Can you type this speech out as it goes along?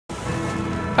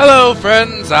Hello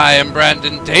friends, I am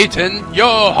Brandon Dayton,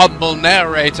 your humble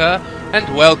narrator,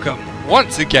 and welcome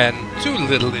once again to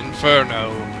Little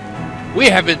Inferno. We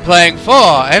have been playing for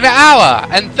an hour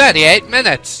and 38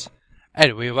 minutes,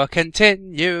 and we will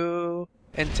continue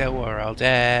until we're all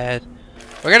dead.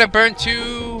 We're gonna burn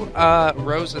 2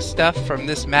 rows of stuff from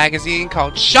this magazine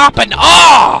called Shop and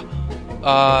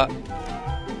Awe!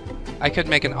 I could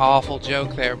make an awful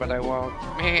joke there, but I won't.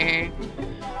 Meh.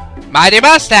 Mighty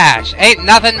mustache! Ain't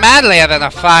nothing manlier than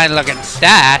a fine-looking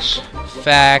stash.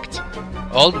 Fact.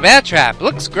 Old bear trap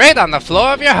looks great on the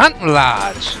floor of your hunting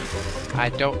lodge. I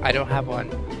don't have one.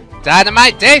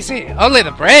 Dynamite Daisy! Only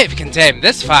the brave can tame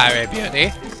this fiery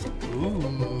beauty.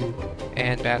 Ooh.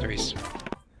 And batteries.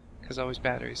 Because always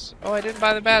batteries. Oh, I didn't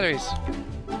buy the batteries.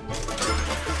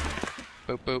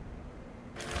 Boop boop.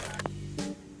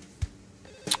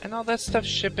 And all that stuff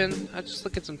shipping. I just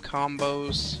look at some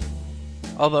combos.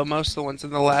 Although most of the ones in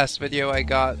the last video I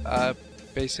got,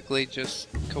 basically just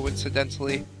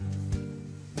coincidentally.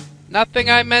 Nothing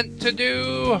I meant to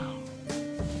do!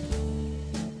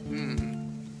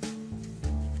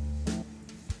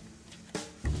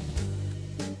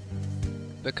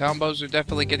 The combos are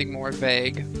definitely getting more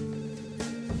vague.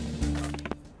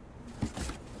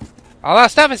 All our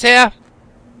stuff is here!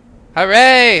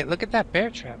 Hooray! Look at that bear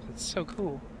trap, that's so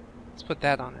cool. Let's put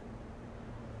that on it.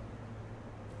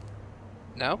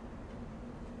 No?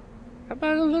 How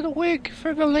about a little wig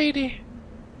for the lady?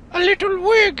 A little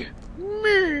wig!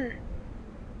 Me!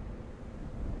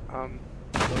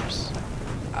 Oops.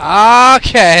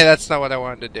 Okay, that's not what I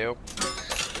wanted to do.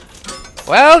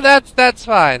 Well, that's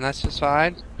fine. That's just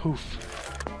fine. Poof.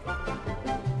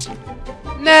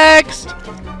 Next!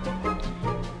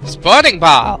 Sporting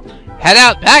ball! Head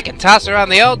out back and toss around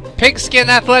the old pigskin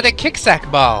athletic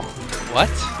kicksack ball. What?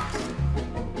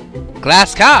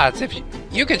 Glass cards. If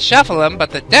you can shuffle them,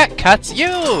 but the deck cuts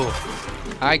you!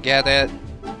 I get it.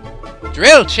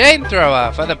 Drill chain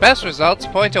thrower. For the best results,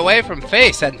 point away from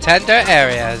face and tender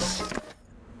areas.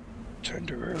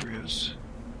 Tender areas?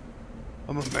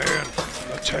 I'm a man. I'm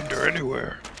not tender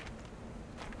anywhere.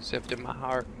 Except in my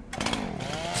heart.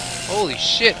 Holy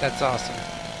shit, that's awesome.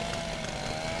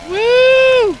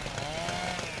 Woo!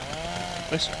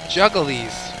 Let's juggle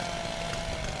these.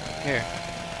 Here.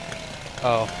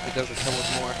 Oh, it doesn't come with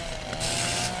more.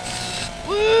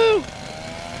 Woo!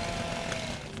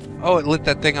 Oh, it lit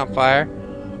that thing on fire.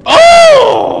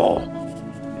 Oh!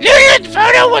 Little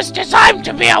Inferno was designed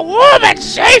to be a warm and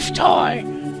safe toy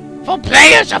for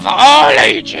players of all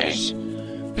ages.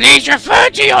 Please refer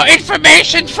to your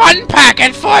information fun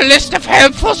packet for a list of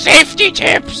helpful safety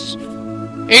tips,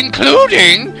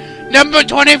 including number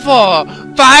 24.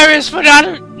 Fire is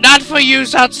not for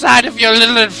use outside of your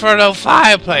Little Inferno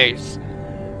fireplace.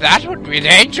 That would be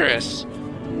dangerous.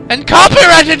 And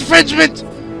copyright infringement!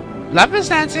 Love, Miss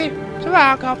Nancy. To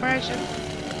our corporation.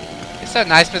 You're so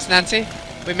nice, Miss Nancy.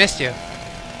 We missed you.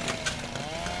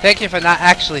 Thank you for not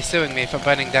actually suing me for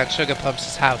burning down Sugar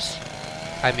Plumps' house.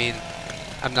 I mean,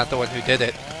 I'm not the one who did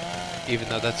it. Even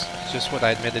though that's just what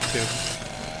I admitted to.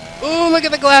 Ooh, look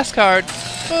at the glass card.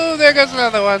 Ooh, there goes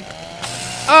another one.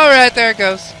 Alright, there it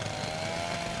goes.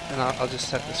 And I'll just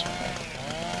set this one back.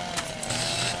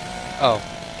 Oh.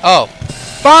 Oh.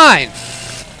 Fine!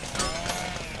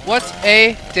 What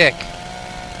a dick.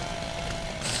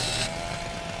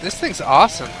 This thing's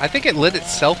awesome. I think it lit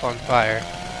itself on fire.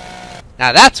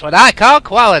 Now that's what I call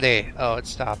quality! Oh, it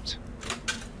stopped.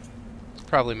 It's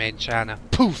probably made in China.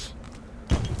 Poof!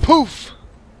 Poof!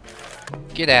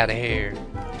 Get out of here.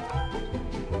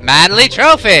 Manly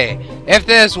trophy! If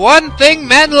there's one thing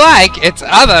men like, it's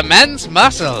other men's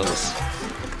muscles.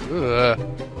 Ugh.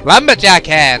 Lumberjack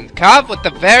hand, carved with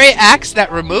the very axe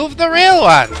that removed the real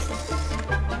one.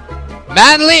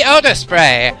 Manly odor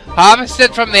spray,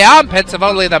 harvested from the armpits of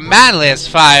only the manliest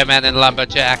firemen and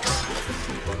lumberjacks.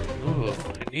 Oh,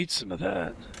 I need some of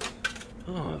that.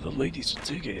 Oh, the ladies will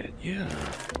dig it, yeah.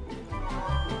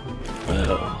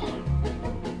 Well.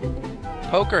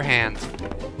 Poker hand.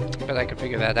 Bet I can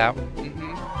figure that out.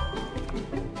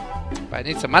 But I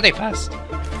need some money first.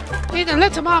 Need a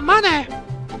little more money.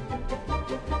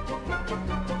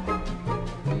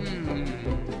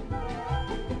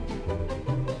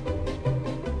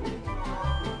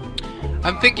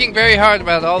 I'm thinking very hard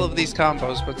about all of these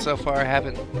combos, but so far I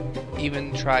haven't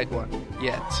even tried one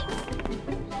yet.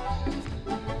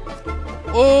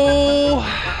 Oh!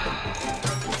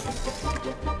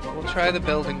 We'll try the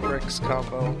building bricks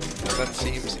combo. That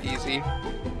seems easy.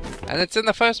 And it's in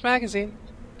the first magazine.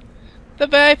 The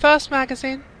very first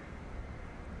magazine.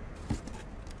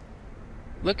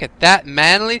 Look at that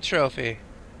manly trophy.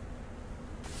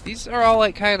 These are all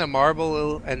like kind of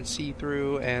marble and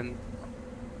see-through, and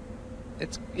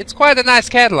it's quite a nice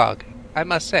catalog, I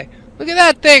must say. Look at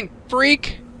that thing,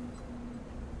 freak!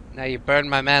 Now you burned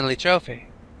my manly trophy.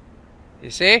 You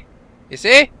see? You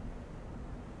see?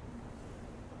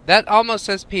 That almost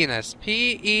says penis.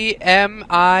 P-E-M-I-S.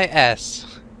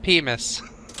 Pemis.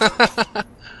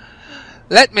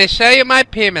 Let me show you my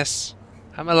penis.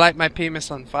 I'm gonna light my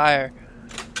penis on fire.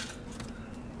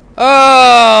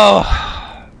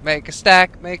 Oh! Make a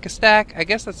stack, make a stack. I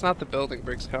guess that's not the building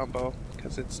bricks combo,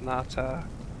 because it's not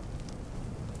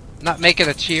making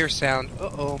a cheer sound.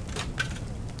 Uh-oh.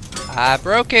 I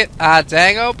broke it. Ah,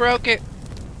 dango broke it.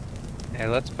 Hey,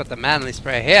 let's put the manly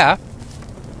spray here.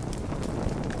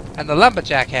 And the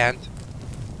lumberjack hand.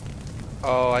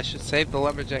 Oh, I should save the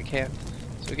lumberjack hand.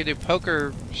 So we can do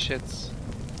poker shits.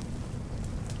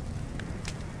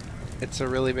 It's a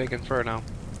really big inferno.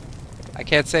 I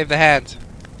can't save the hand.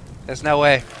 There's no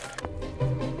way.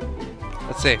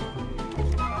 Let's see.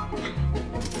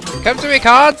 Come to me,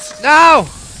 cards! No!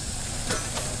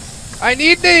 I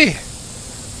need thee!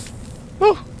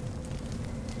 Woo!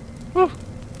 Woo!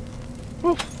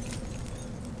 Woo!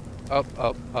 Up,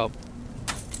 up, up.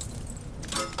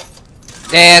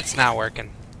 That's not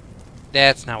working.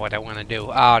 That's not what I want to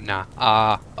do. Oh, nah.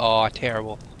 Oh,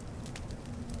 terrible.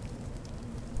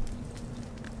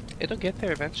 It'll get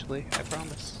there eventually, I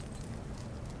promise.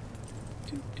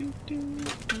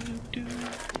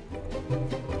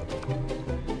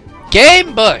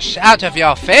 Game bush out of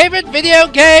your favorite video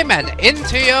game and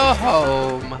into your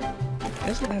home.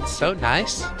 Isn't that so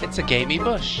nice? It's a gamey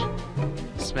bush.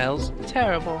 Smells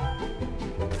terrible.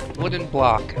 Wooden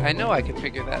block. I know I can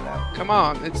figure that out. Come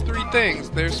on, it's 3 things.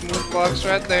 There's some wood blocks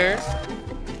right there.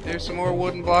 There's some more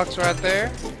wooden blocks right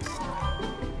there.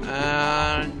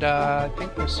 And I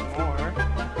think there's some more.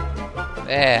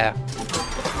 There.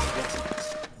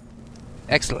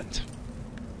 Excellent.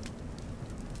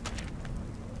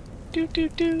 Do do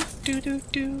do do do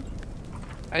do.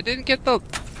 I didn't get the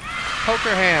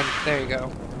poker hand. There you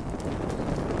go.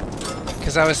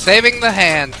 Because I was saving the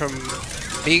hand from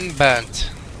being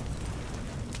burnt.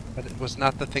 But it was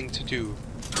not the thing to do.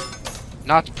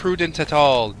 Not prudent at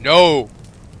all. No!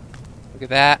 Look at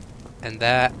that, and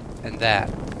that, and that.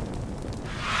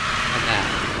 And that.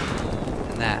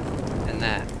 And that. And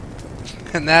that.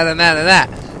 And that, and that, and that.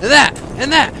 And that,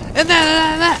 and that, and that,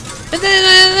 and that. And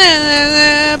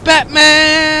then,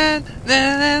 Batman!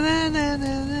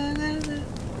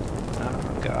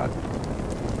 Oh, God.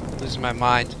 Losing my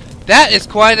mind. That is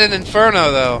quite an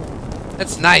inferno, though.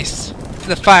 That's nice.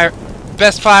 The fire.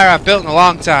 Best fire I've built in a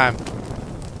long time.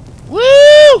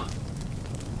 Woo!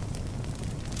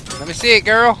 Let me see it,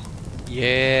 girl.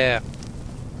 Yeah.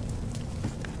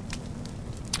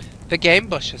 The game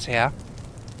bush is here.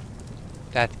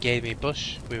 That gamey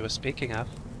bush we were speaking of.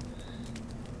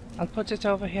 I'll put it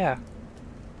over here.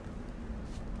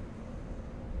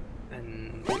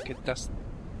 And we could dust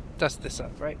this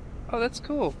up, right? Oh, that's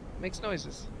cool. Makes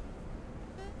noises.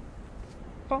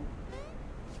 Boom.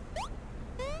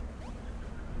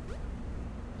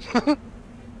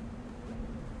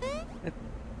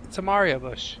 It's a Mario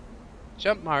bush.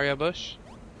 Jump, Mario bush.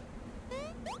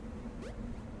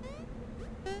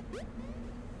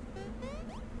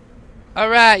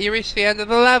 Alright, you reached the end of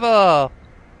the level!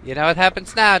 You know what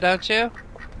happens now, don't you?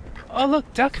 Oh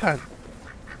look, Duck Hunt!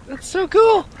 That's so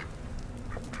cool!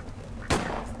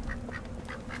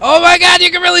 Oh my god,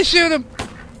 you can really shoot him!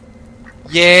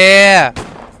 Yeah!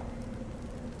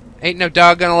 Ain't no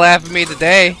dog gonna laugh at me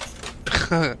today.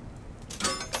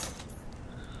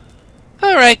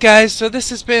 Alright guys, so this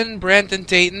has been Brandon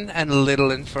Dayton and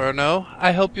Little Inferno.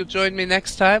 I hope you'll join me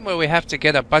next time where we have to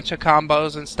get a bunch of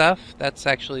combos and stuff. That's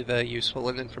actually the useful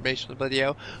and informational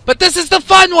video. But this is the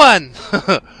fun one!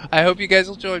 I hope you guys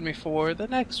will join me for the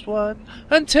next one.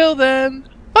 Until then,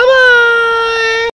 bye-bye!